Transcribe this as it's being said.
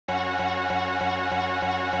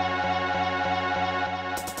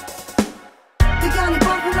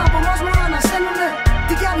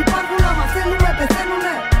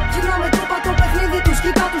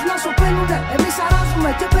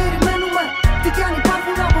και περιμένουμε. Τι κι αν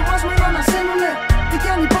υπάρχουν από εμάς μόνο ανασένουνε. Τι κι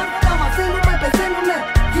αν υπάρχουν άμα θέλουμε πεθαίνουνε.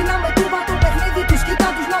 Γίναμε τούμπα το παιχνίδι τους, κοίτα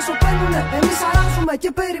τους να σωπαίνουνε. Εμείς αράζουμε και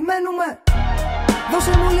περιμένουμε.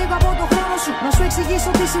 Δώσε μου λίγο από το χρόνο σου, να σου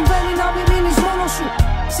εξηγήσω τι συμβαίνει, να μην μείνεις μόνος σου.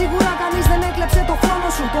 Σίγουρα κανείς δεν έκλεψε το χρόνο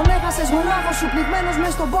σου, τον έχασες μονάχος σου, πνιγμένος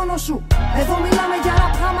μες στον πόνο σου. Εδώ μιλάμε για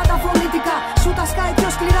ραπ γάματα φωνητικά, σου τα σκάει πιο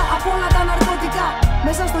σκληρά από όλα τα ναρκωτικά.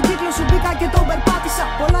 Μέσα στον κύκλο σου μπήκα και τον περπάτησα,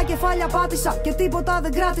 πολλά κεφάλια πάτησα και τίποτα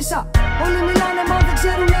δεν κράτησα. Όλοι μιλάνε μα δεν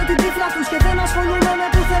ξέρουνε την τύφλα τους και δεν ασχολούμαι με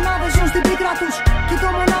πουθενά, δεν ζουν στην πίκρα τους. Κοιτώ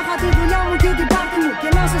μονάχα τη δουλειά μου και την πάρτι μου και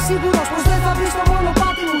να είσαι σίγουρος πως δεν θα βρεις το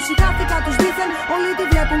μονοπάτι μου. Συγχάθηκα τους δίθεν, όλοι τη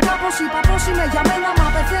βλέπουν κάπως, είπα πως είναι για μένα μα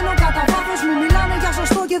πεθαίνω κατά βάθος. Μου μιλάνε για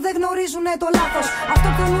σωστό και δεν γνωρίζουνε το λάθος.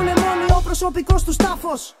 Αυτοκτονούνε μόνοι ο προσωπικός τους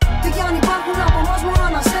τάφος. Τι κι αν υπάρχουν από εμάς μόνο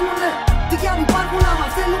ανασένουνε. Τι κι αν υπάρχουν άμα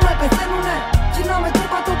θέλουμε πεθαίνουνε. Γίναμε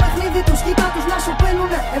τούπα το παιχνίδι τους, κοίτα τους να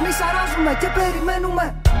σωπαίνουνε. Εμείς αράζουμε και περιμένουμε.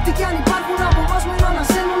 Τι κι αν υπάρχουν από εμάς μόνο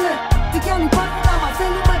ανασένουνε. Τι κι αν υπάρχουν άμα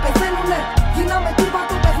θέλουμε πεθαίνουνε. Γίναμε τούπα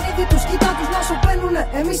το παιχνίδι τους, κοίτα τους να σωπαίνουνε.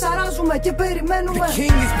 Εμείς αράζουμε και περιμένουμε. The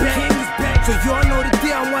king is back, so you all know the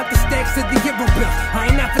deal. I want the stacks of the hero bills. I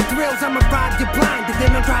ain't after thrills, I'ma rob you blind. And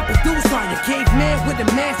then I'm dropping deuce on you. Caveman with a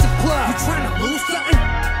massive club. You tryna lose something?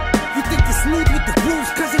 You think you're smooth with the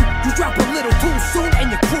grooves, cousin? You drop a little too soon and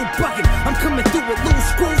your crew bugging. I'm coming through with loose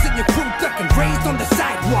screws and your crew ducking. Raised on the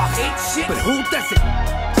sidewalk, ain't shit, but who doesn't?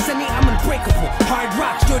 Sonny, I'm unbreakable. Hard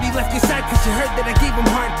rock, shorty left your side cause you heard that I gave him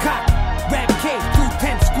hard cock. Rap cave,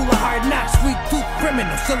 210, school of hard knocks. Sweet tooth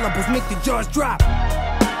criminal, syllables make the jaws drop.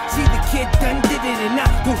 See the kid done did it and now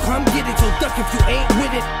don't come get it, so duck if you ain't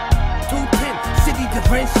with it. 210, city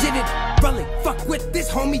defense shit it. Really, fuck with this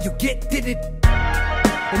homie, you get did it.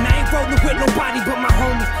 And I ain't rolling with nobody but my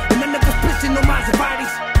homies. And none of us pitching no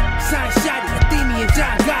Maseratis. Sign Shotty, Athenian,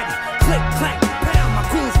 John Gotti. Click, clack, pound, my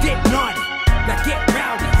goons get naughty. Now get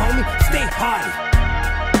rowdy, homie, stay hardy.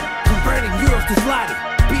 Converting euros to zloty.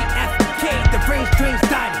 BFK, the range train's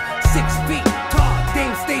dotty. 6 feet tall,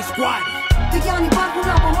 dame stay squatty. Τι κι αν υπάρχουν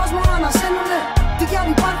από εμάς μόνο ανασένουνε. Τι κι αν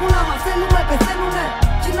υπάρχουν άμα θέλουμε πεθαίνουνε.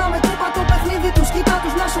 Γίναμε τούπα το παιχνίδι τους, κοίτα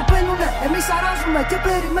τους να σωπαίνουνε. Εμείς αράζουμε και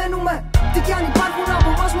περιμένουμε. Τι κι αν υπάρχουν από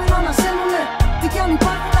εμάς μόνο ανασένουνε. Τι κι αν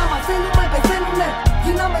υπάρχουν άμα θέλουμε πεθαίνουνε.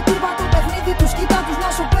 Γίναμε τούπα το παιχνίδι τους, κοίτα τους να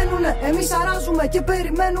σωπαίνουνε. Εμείς αράζουμε και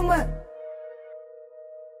περιμένουμε.